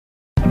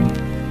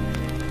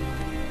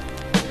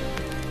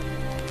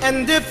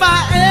And if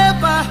I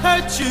ever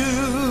hurt you,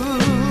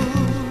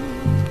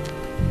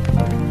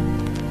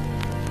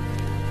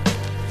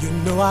 you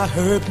know I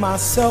hurt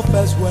myself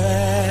as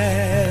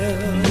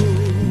well.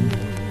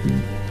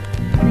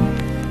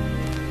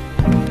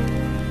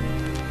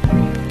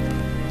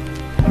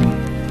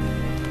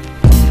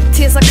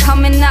 Tears are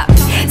coming up.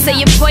 Say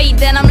you pray,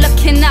 then I'm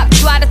looking up.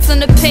 Try to turn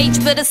the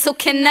page, but it's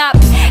hooking up.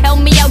 Help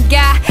me out,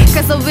 guy,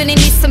 cause I really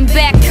need some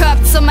backup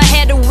to my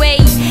head away.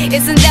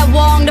 Isn't that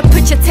wrong to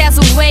put your tears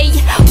away?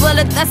 Well,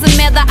 it doesn't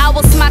matter, I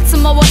will smile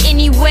tomorrow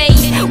anyway.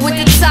 With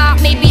the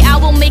time, maybe I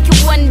will make it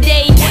one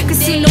day. Cause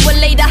sooner or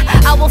later,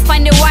 I will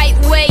find the right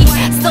way.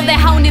 Still they're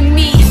hounding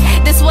me,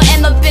 this will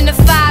end up in a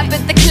fight.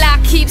 But the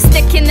clock keeps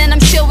ticking and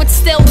I'm sure it's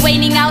still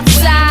waiting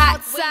outside.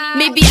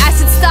 Maybe I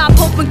should stop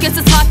hoping, cause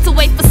it's hard to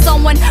wait for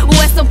someone who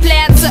has no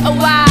plan to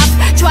arrive.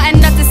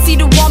 Trying not to see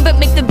the one but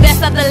make the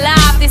best of the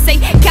life. They say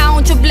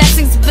count your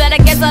blessings, but I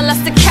guess I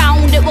lost the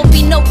count. It won't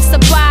be no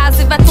surprise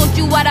if I told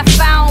you what I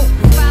found.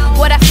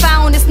 What I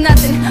found is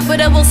nothing,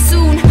 but it will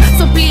soon,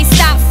 so please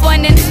stop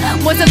fronting.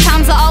 Most of the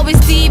times I always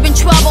deep in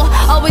trouble,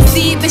 always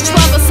deep in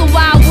trouble. So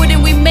why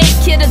wouldn't we make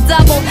it a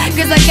double?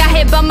 Cause I got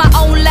hit by my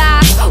own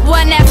lies,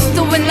 one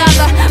after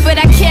another. But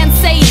I can't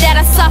say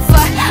that I suffer,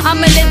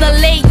 I'm a little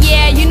late,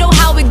 yeah, you know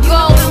how it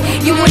goes.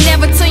 You will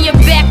never turn your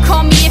back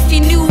on me if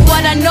you knew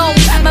what I know.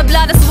 My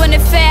blood is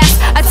running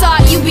fast, I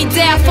thought you'd be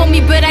there for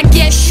me, but I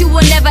guess you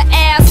will never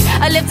ask.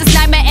 I live this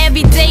nightmare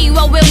every day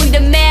while wearing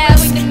the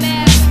mask.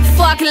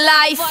 Fuck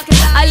life,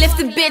 I live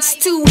the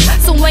bitch too.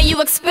 So when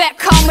you expect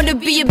karma to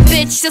be a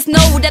bitch, just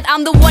know that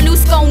I'm the one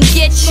who's gon'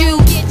 get you.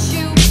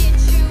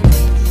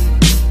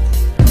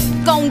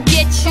 Gon'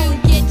 get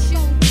you.